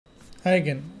Hi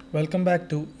again, welcome back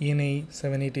to ENAE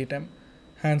 780 TEM,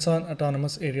 Hands-on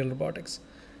Autonomous Aerial Robotics.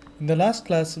 In the last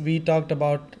class, we talked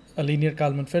about a linear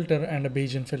Kalman filter and a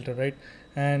Bayesian filter, right?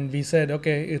 And we said,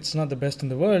 okay, it's not the best in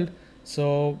the world,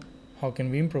 so how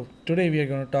can we improve? Today we are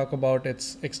going to talk about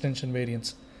its extension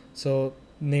variants. So,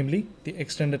 namely, the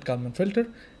extended Kalman filter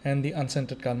and the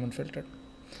unscented Kalman filter.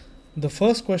 The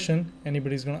first question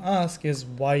anybody's going to ask is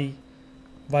why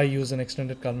use an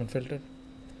extended Kalman filter?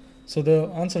 So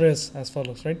the answer is as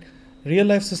follows, right?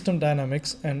 Real-life system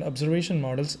dynamics and observation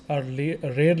models are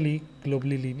rarely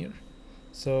globally linear.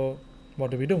 So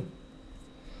what do we do?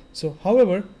 So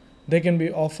however, they can be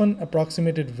often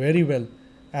approximated very well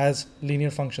as linear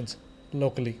functions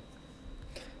locally.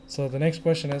 So the next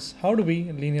question is, how do we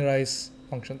linearize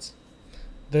functions?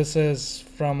 This is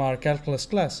from our calculus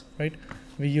class, right?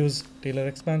 We use Taylor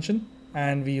expansion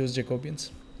and we use Jacobians.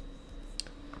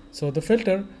 So the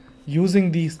filter,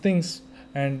 using these things,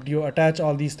 and you attach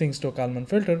all these things to a Kalman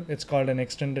filter, it's called an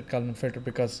extended Kalman filter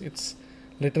because it's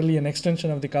literally an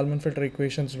extension of the Kalman filter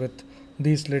equations with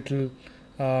these little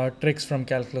tricks from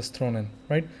calculus thrown in,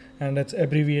 right? And it's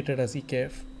abbreviated as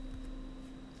EKF.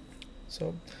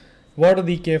 So what are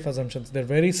the EKF assumptions? They're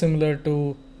very similar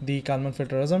to the Kalman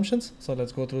filter assumptions. So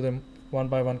let's go through them one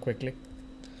by one quickly.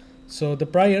 So the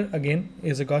prior, again,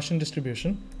 is a Gaussian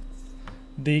distribution.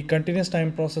 The continuous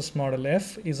time process model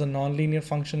F is a nonlinear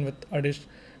function with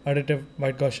additive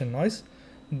white Gaussian noise.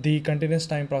 The continuous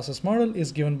time process model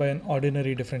is given by an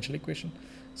ordinary differential equation.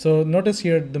 So notice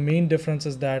here the main difference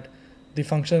is that the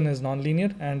function is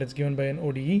nonlinear and it's given by an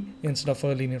ODE instead of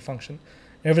a linear function.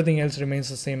 Everything else remains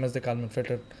the same as the Kalman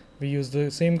filter. We use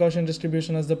the same Gaussian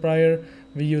distribution as the prior.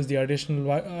 We use the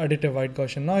additive white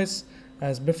Gaussian noise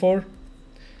as before.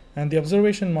 And the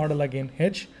observation model, again,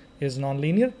 H, is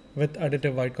nonlinear with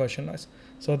additive white Gaussian noise.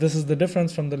 So this is the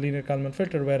difference from the linear Kalman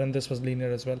filter, wherein this was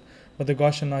linear as well, but the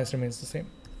Gaussian noise remains the same,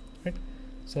 right?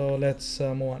 So let's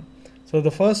move on. So the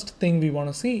first thing we want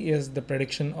to see is the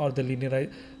prediction, or the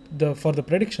for the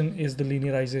prediction is the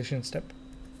linearization step.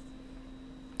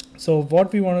 So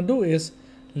what we want to do is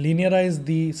linearize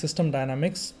the system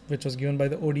dynamics, which was given by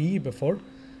the ODE before,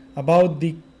 about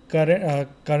the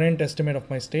current estimate of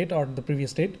my state, or the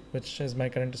previous state, which is my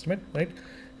current estimate, right?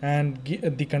 And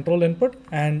the control input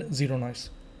and zero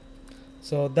noise.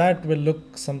 So that will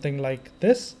look something like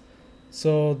this.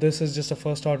 So this is just a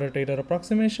first order Taylor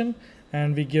approximation,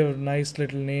 and we give nice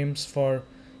little names for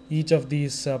each of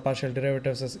these partial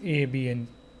derivatives as A, B, and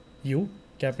U,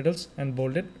 capitals, and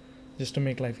bolded, just to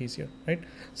make life easier, right?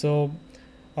 So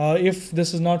if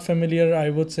this is not familiar, I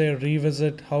would say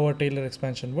revisit how a Taylor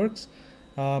expansion works.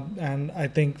 And I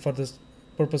think for this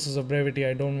purposes of brevity,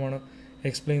 I don't want to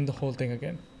explain the whole thing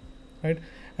again, right?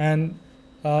 And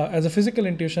as a physical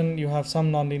intuition, you have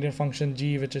some nonlinear function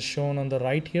g, which is shown on the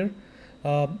right here,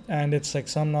 and it's like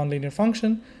some nonlinear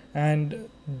function, and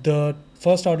the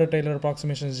first order Taylor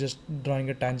approximation is just drawing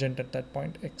a tangent at that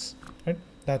point x, right?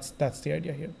 That's the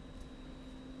idea here.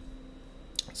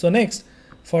 So next,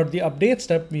 for the update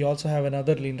step, we also have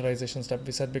another linearization step,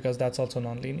 we said, because that's also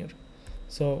nonlinear.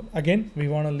 So again, we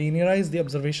want to linearize the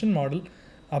observation model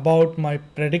about my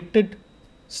predicted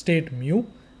state mu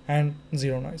and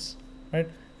zero noise, right?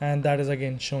 And that is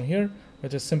again shown here,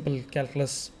 which is simple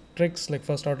calculus tricks like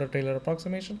first order Taylor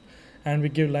approximation. And we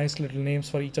give nice little names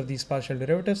for each of these partial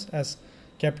derivatives as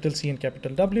capital C and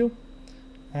capital W,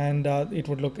 and it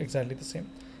would look exactly the same.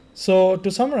 So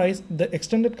to summarize, the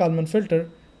extended Kalman filter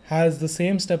has the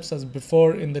same steps as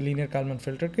before in the linear Kalman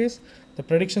filter case: the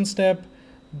prediction step,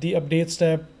 the update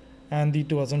step, and the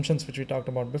two assumptions which we talked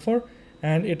about before.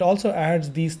 And it also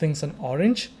adds these things in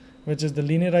orange, which is the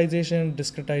linearization,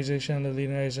 discretization, and the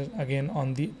linearization again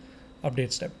on the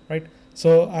update step, right?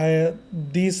 So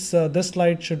this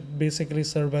slide should basically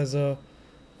serve as a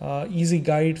easy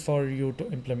guide for you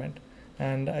to implement.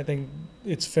 And I think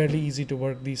it's fairly easy to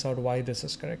work these out why this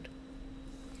is correct.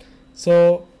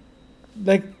 So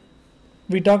like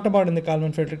we talked about in the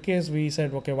Kalman filter case, we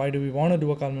said, okay, why do we want to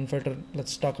do a Kalman filter?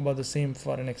 Let's talk about the same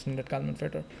for an extended Kalman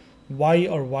filter. Why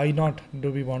or why not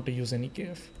do we want to use an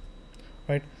EKF,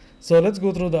 right? So let's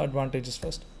go through the advantages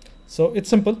first. So it's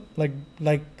simple, like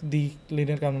the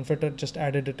linear Kalman filter, just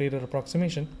added a Taylor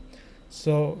approximation.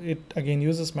 So it again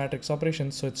uses matrix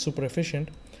operations, so it's super efficient.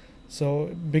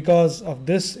 So because of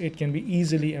this, it can be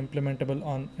easily implementable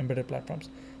on embedded platforms.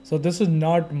 So this is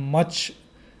not much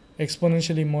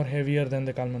exponentially more heavier than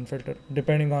the Kalman filter,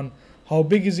 depending on how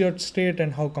big is your state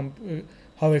and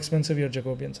how expensive your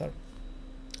Jacobians are.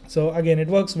 So again, it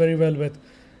works very well with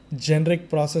generic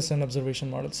process and observation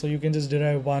models. So you can just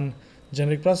derive one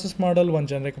generic process model, one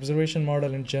generic observation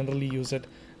model, and generally use it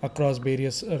across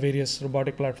various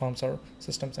robotic platforms or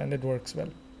systems, and it works well,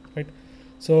 right?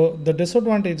 So the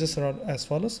disadvantages are as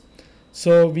follows.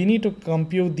 So we need to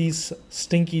compute these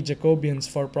stinky Jacobians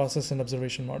for process and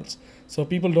observation models. So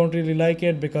people don't really like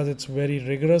it because it's very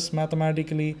rigorous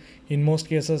mathematically in most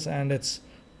cases, and it's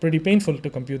pretty painful to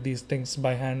compute these things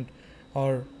by hand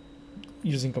or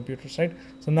using computers, right?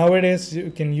 So nowadays you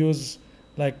can use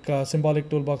like a symbolic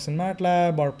toolbox in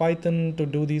MATLAB or Python to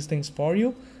do these things for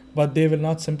you, but they will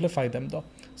not simplify them though.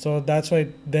 So that's why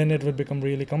then it will become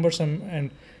really cumbersome, and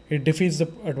it defeats the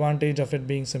advantage of it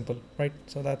being simple, right?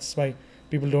 So that's why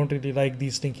people don't really like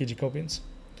these stinky Jacobians.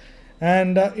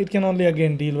 And it can only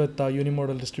again deal with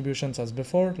unimodal distributions as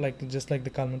before, just like the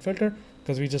Kalman filter,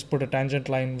 because we just put a tangent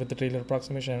line with the Taylor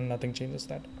approximation and nothing changes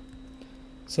that.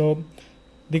 So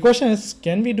the question is,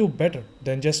 can we do better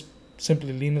than just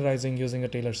simply linearizing using a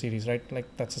Taylor series, right? Like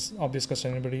that's an obvious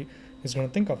question anybody is going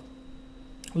to think of.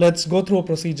 Let's go through a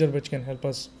procedure which can help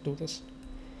us do this.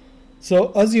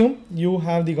 So assume you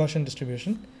have the Gaussian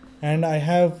distribution, and I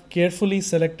have carefully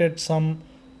selected some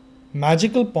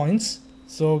magical points,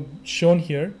 so shown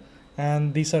here,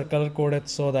 and these are color coded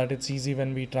so that it's easy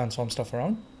when we transform stuff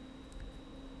around.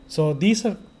 So these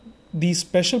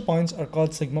special points are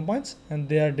called sigma points, and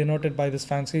they are denoted by this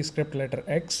fancy script letter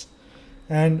X.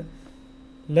 And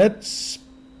let's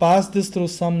pass this through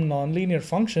some nonlinear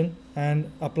function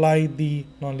and apply the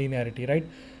nonlinearity, right?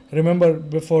 Remember,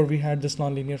 before we had this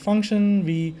nonlinear function,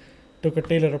 we took a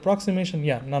Taylor approximation.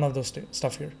 Yeah, none of those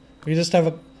stuff here. We just have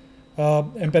a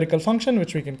empirical function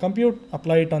which we can compute,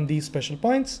 apply it on these special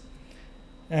points,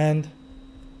 and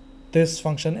this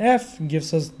function f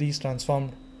gives us these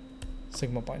transformed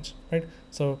sigma points, right?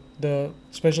 So the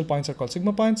special points are called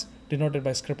sigma points, denoted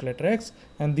by script letter X,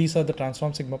 and these are the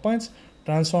transformed sigma points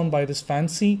transformed by this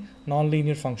fancy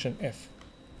nonlinear function f.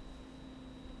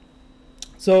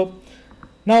 So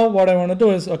now what I want to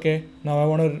do is, okay, now I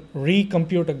want to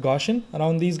recompute a Gaussian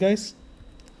around these guys.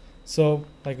 So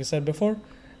like I said before,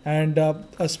 and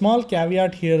a small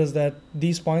caveat here is that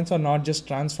these points are not just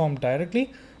transformed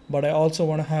directly, but I also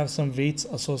want to have some weights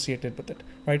associated with it,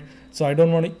 right? So I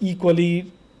don't want to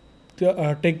equally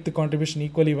take the contribution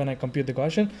equally when I compute the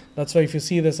Gaussian. That's why if you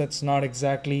see this, it's not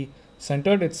exactly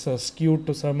centered, it's skewed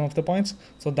to some of the points.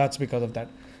 So that's because of that.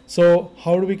 So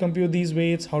how do we compute these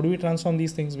weights? How do we transform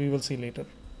these things? We will see later.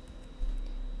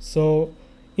 So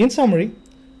in summary,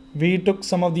 we took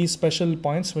some of these special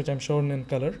points, which I'm shown in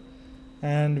color,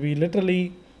 and we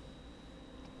literally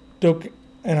took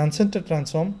an unscented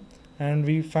transform, and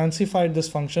we fancified this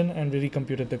function and we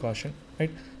recomputed the Gaussian, right?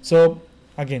 So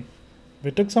again, we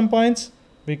took some points,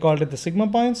 we called it the sigma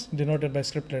points, denoted by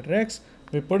script letter X,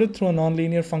 we put it through a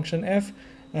nonlinear function f,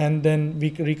 and then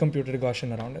we recomputed a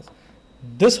Gaussian around it.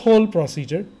 This whole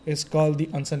procedure is called the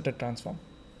unscented transform.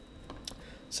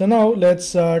 So now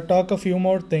let's talk a few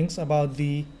more things about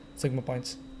the sigma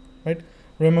points, right?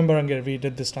 Remember again, we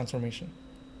did this transformation.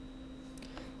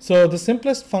 So the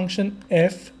simplest function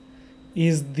f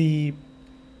is the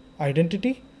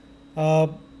identity.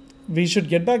 We should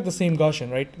get back the same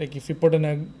Gaussian, right? Like if you put in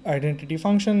an identity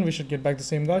function, we should get back the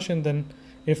same Gaussian. Then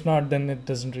if not, then it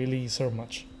doesn't really serve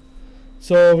much.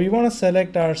 So we want to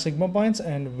select our sigma points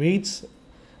and weights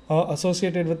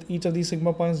associated with each of these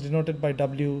sigma points denoted by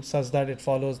W such that it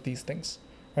follows these things,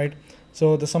 right?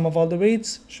 So the sum of all the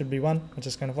weights should be 1, which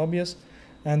is kind of obvious.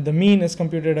 And the mean is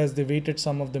computed as the weighted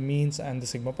sum of the means and the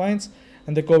sigma points.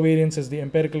 And the covariance is the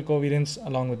empirical covariance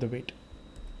along with the weight.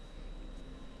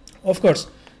 Of course,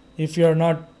 if you are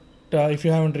not, if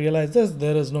you haven't realized this,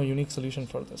 there is no unique solution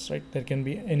for this, right? There can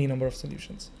be any number of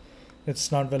solutions.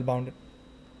 It's not well bounded.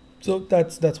 So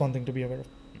that's one thing to be aware of.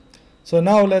 So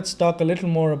now let's talk a little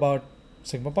more about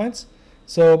sigma points.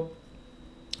 So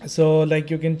like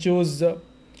you can choose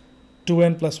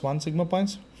 2n plus 1 sigma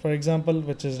points, for example,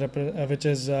 which is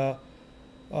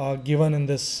given in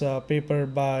this paper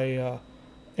by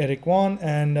Eric Vaughan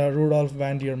and Rudolf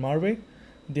van der Marwe,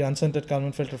 the unscented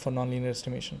Kalman filter for nonlinear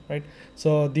estimation, right?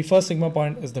 So the first sigma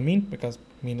point is the mean, because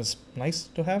mean is nice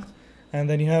to have, and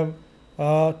then you have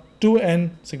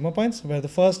 2n sigma points, where the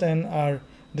first n are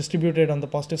distributed on the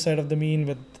positive side of the mean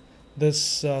with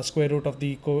this square root of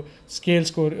the square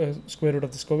root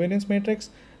of this covariance matrix,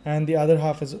 and the other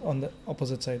half is on the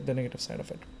opposite side, the negative side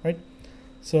of it, right?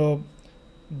 So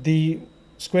the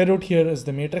square root here is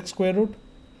the matrix square root,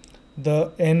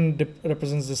 the n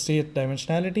represents the state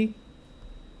dimensionality,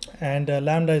 and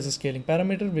lambda is a scaling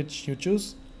parameter which you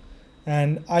choose,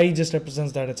 and I just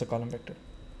represents that it's a column vector,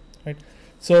 right?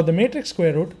 So the matrix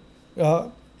square root,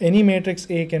 any matrix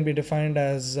A can be defined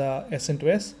as S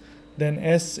into S, then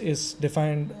S is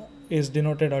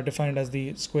denoted or defined as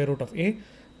the square root of A.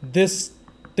 This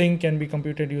thing can be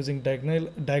computed using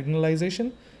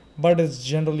diagonalization, but it's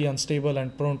generally unstable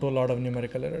and prone to a lot of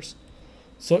numerical errors.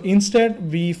 So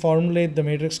instead, we formulate the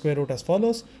matrix square root as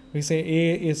follows. We say A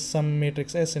is some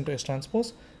matrix S into S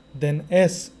transpose. Then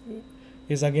S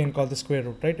is again called the square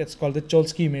root, right? It's called the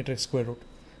Cholesky matrix square root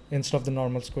instead of the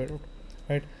normal square root,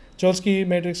 right? Cholesky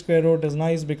matrix square root is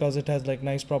nice because it has like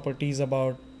nice properties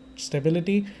about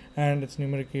stability, and it's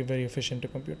numerically very efficient to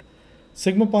compute.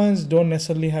 Sigma points don't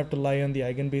necessarily have to lie on the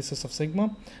eigenbasis of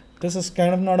sigma. This is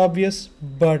kind of not obvious,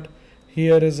 but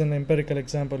here is an empirical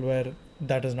example where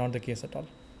that is not the case at all,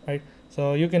 right?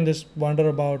 So you can just wonder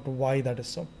about why that is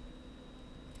so.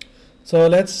 So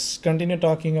let's continue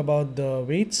talking about the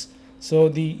weights. So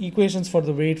the equations for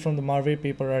the weight from the Marvey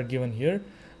paper are given here.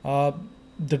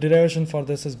 The derivation for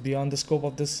this is beyond the scope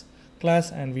of this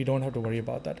class, and we don't have to worry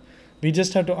about that. We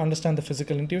just have to understand the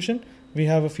physical intuition. We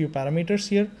have a few parameters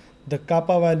here. The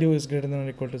kappa value is greater than or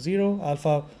equal to 0.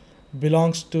 Alpha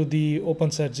belongs to the open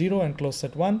set 0 and closed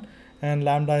set 1. And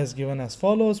lambda is given as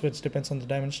follows, which depends on the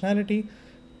dimensionality.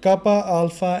 Kappa,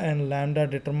 alpha, and lambda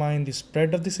determine the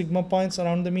spread of the sigma points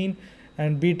around the mean,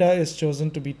 and beta is chosen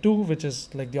to be 2, which is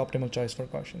like the optimal choice for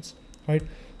Gaussians, right?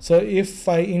 So if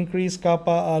I increase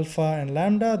kappa, alpha, and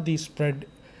lambda, the spread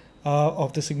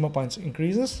of the sigma points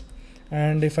increases.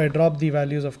 And if I drop the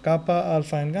values of kappa,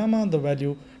 alpha, and gamma, the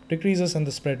value decreases and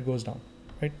the spread goes down,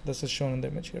 right? This is shown in the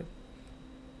image here.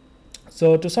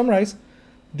 So to summarize,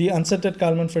 the unscented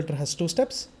Kalman filter has 2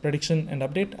 steps, prediction and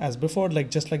update, as before,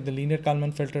 just like the linear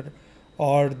Kalman filter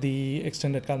or the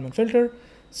extended Kalman filter.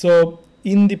 So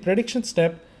in the prediction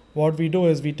step, what we do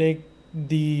is we take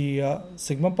the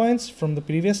sigma points from the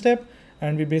previous step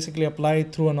and we basically apply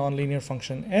it through a nonlinear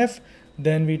function f.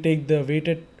 Then we take the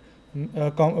weighted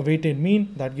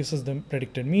mean, that gives us the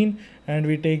predicted mean, and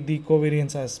we take the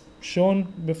covariance as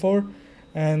shown before,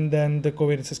 and then the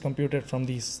covariance is computed from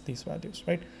these values,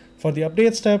 right? For the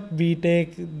update step, we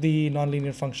take the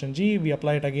nonlinear function g, we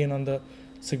apply it again on the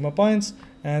sigma points,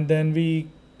 and then we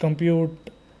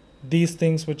compute these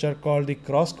things which are called the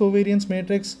cross covariance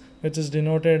matrix, which is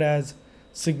denoted as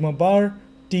sigma bar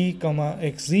t comma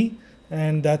xz,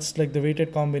 and that's like the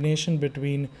weighted combination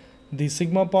between the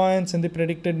sigma points and the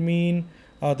predicted mean,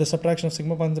 the subtraction of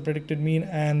sigma points and the predicted mean,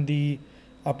 and the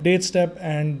update step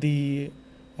and the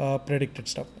predicted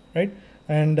stuff, right?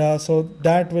 And so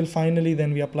that will finally,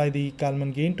 then we apply the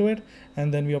Kalman gain to it,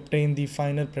 and then we obtain the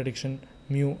final prediction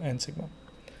mu and sigma.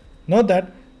 Note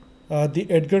that the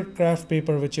Edgar Kraft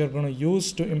paper, which you're going to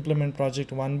use to implement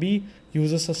project 1B,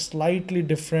 uses a slightly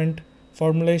different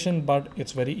formulation, but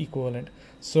it's very equivalent.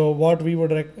 So what we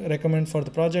would recommend for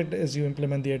the project is you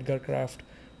implement the Edgar Kraft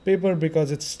paper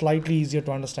because it's slightly easier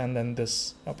to understand than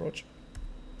this approach,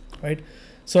 right?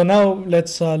 So now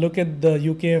let's look at the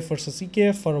UKF versus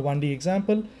EKF for a 1D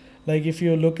example. Like if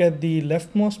you look at the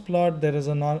leftmost plot, there is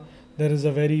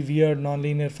a very weird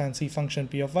nonlinear fancy function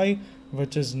p of y,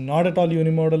 which is not at all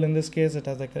unimodal in this case. It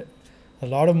has like a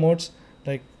lot of modes,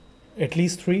 like at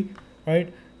least 3,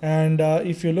 right? And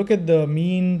if you look at the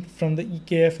mean from the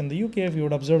EKF and the UKF, you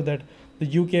would observe that the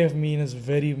UKF mean is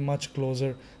very much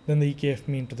closer than the EKF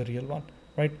mean to the real one,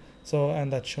 right? So,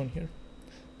 and that's shown here.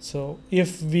 So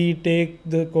if we take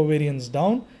the covariance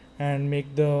down and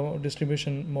make the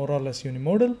distribution more or less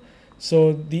unimodal,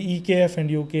 so the EKF and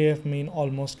UKF mean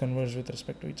almost converge with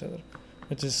respect to each other,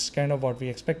 which is kind of what we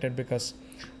expected because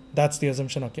that's the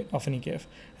assumption of an EKF.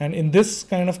 And in this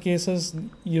kind of cases,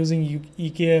 using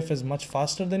EKF is much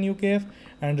faster than UKF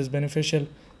and is beneficial,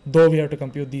 though we have to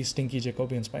compute these stinky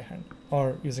Jacobians by hand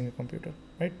or using a computer,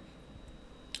 right?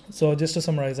 So just to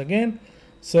summarize again,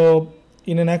 so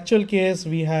in an actual case,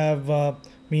 we have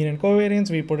mean and covariance,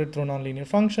 we put it through a nonlinear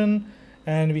function,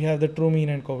 and we have the true mean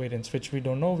and covariance, which we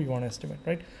don't know, we want to estimate,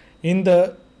 right? In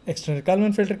the extended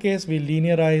Kalman filter case, we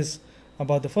linearize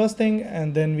about the first thing,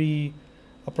 and then we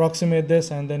approximate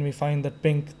this, and then we find that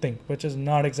pink thing, which is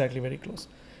not exactly very close.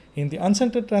 In the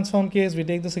unscented transform case, we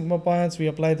take the sigma points, we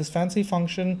apply this fancy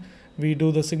function, we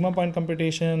do the sigma point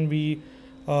computation, we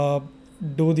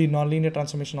do the nonlinear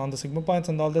transformation on the sigma points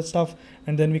and all that stuff,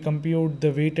 and then we compute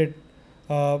the weighted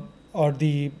or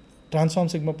the transform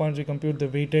sigma points, we compute the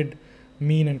weighted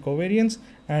mean and covariance,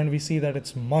 and we see that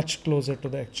it's much closer to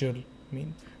the actual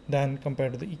mean than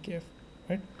compared to the EKF,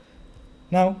 right?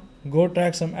 Now go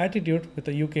track some attitude with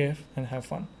the UKF and have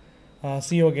fun.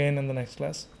 See you again in the next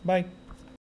class. Bye.